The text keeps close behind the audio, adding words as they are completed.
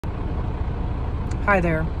Hi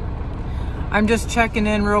there. I'm just checking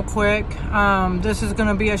in real quick. This is going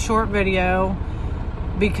to be a short video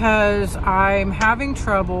because I'm having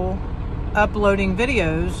trouble uploading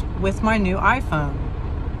videos with my new iPhone.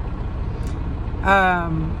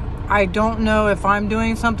 I don't know if I'm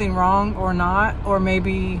doing something wrong or not, or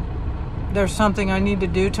maybe there's something I need to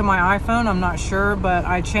do to my iPhone. I'm not sure, but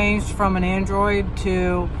I changed from an Android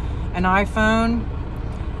to an iPhone.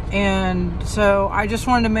 And so I just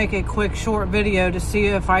wanted to make a quick short video to see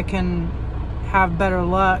if I can have better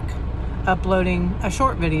luck uploading a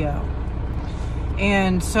short video.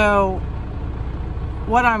 And so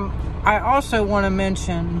I also want to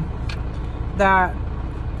mention that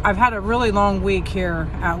I've had a really long week here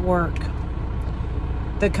at work.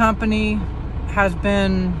 The company has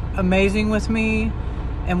been amazing with me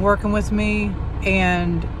and working with me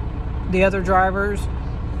and the other drivers.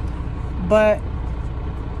 But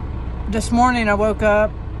this morning I woke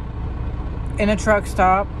up in a truck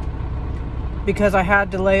stop because I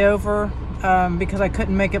had to lay over because I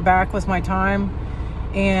couldn't make it back with my time.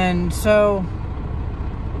 And so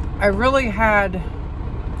I really had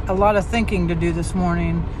a lot of thinking to do this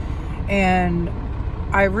morning, and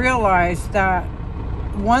I realized that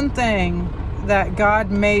one thing that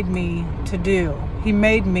God made me to do,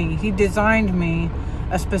 He designed me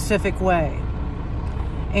a specific way.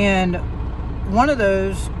 And one of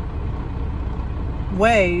those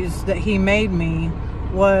ways that He made me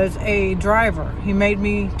was a driver. He made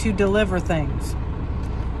me to deliver things.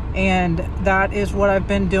 And that is what I've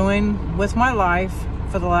been doing with my life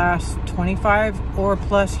for the last 25 or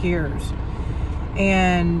plus years.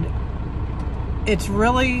 And it's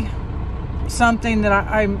really something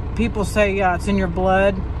that people say, yeah, it's in your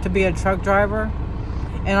blood to be a truck driver.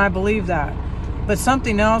 And I believe that. But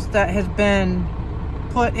something else that has been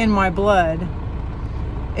put in my blood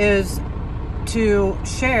is to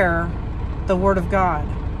share the Word of God.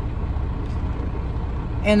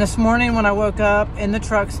 And this morning when I woke up in the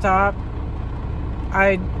truck stop,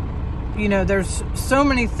 there's so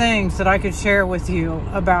many things that I could share with you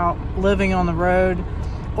about living on the road,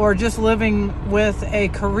 or just living with a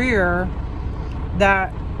career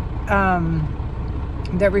that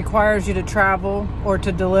requires you to travel or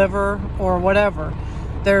to deliver or whatever.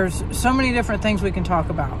 There's so many different things we can talk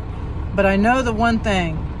about. But I know the one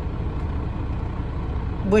thing,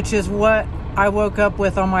 which is what I woke up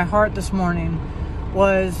with on my heart this morning,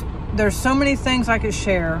 was there's so many things I could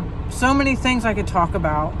share, so many things I could talk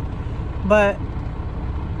about, but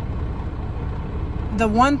the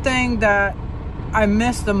one thing that I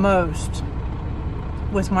miss the most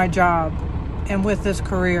with my job and with this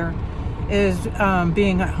career is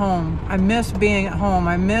being at home. I miss being at home.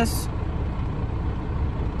 I miss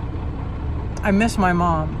my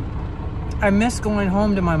mom. I miss going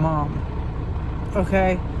home to my mom.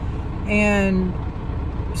 Okay? And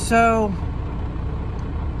so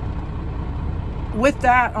with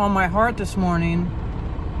that on my heart this morning,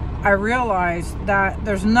 I realized that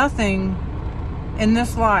there's nothing in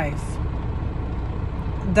this life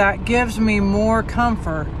that gives me more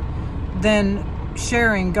comfort than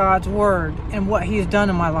sharing God's Word and what He's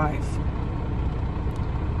done in my life.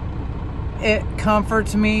 It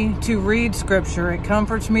comforts me to read Scripture. It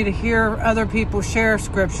comforts me to hear other people share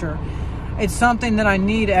Scripture. It's something that I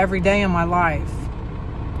need every day in my life.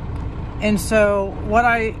 And so what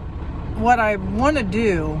I want to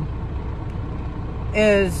do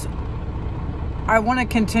is I want to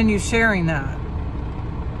continue sharing that,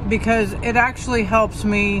 because it actually helps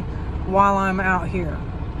me while I'm out here.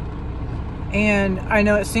 And I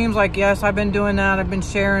know it seems like, yes, I've been doing that. I've been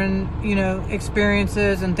sharing,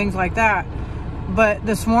 experiences and things like that. But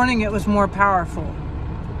this morning it was more powerful.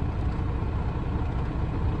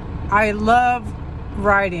 I love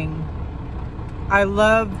riding. I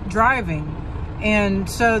love driving. And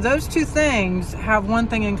so those two things have one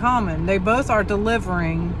thing in common. They both are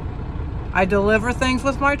delivering. I deliver things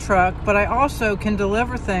with my truck, but I also can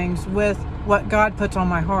deliver things with what God puts on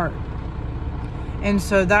my heart. And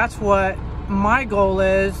so that's what my goal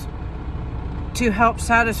is, to help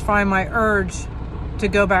satisfy my urge to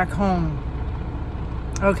go back home.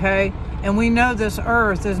 Okay? And we know this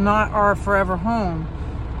earth is not our forever home.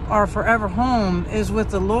 Our forever home is with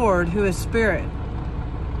the Lord, who is Spirit.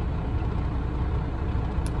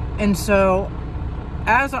 And so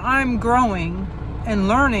as I'm growing and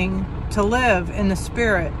learning to live in the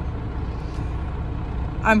Spirit,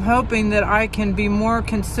 I'm hoping that I can be more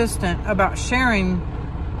consistent about sharing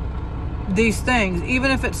these things,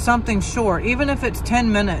 even if it's something short, even if it's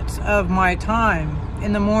 10 minutes of my time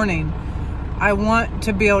in the morning. I want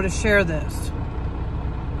to be able to share this.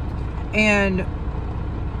 And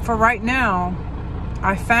for right now,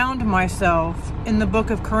 I found myself in the book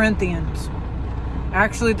of Corinthians,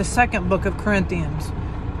 actually the second book of Corinthians.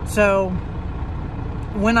 So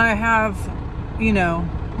when I have,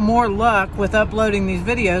 more luck with uploading these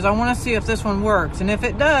videos, I want to see if this one works. And if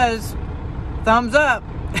it does, thumbs up.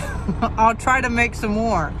 I'll try to make some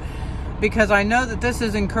more, because I know that this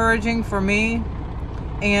is encouraging for me,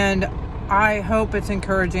 and I hope it's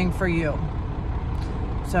encouraging for you.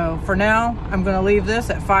 So for now, I'm going to leave this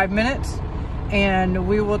at 5 minutes, and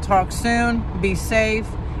we will talk soon. Be safe,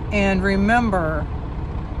 and remember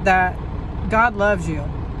that God loves you.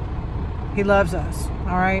 He loves us.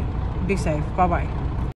 All right? Be safe. Bye-bye.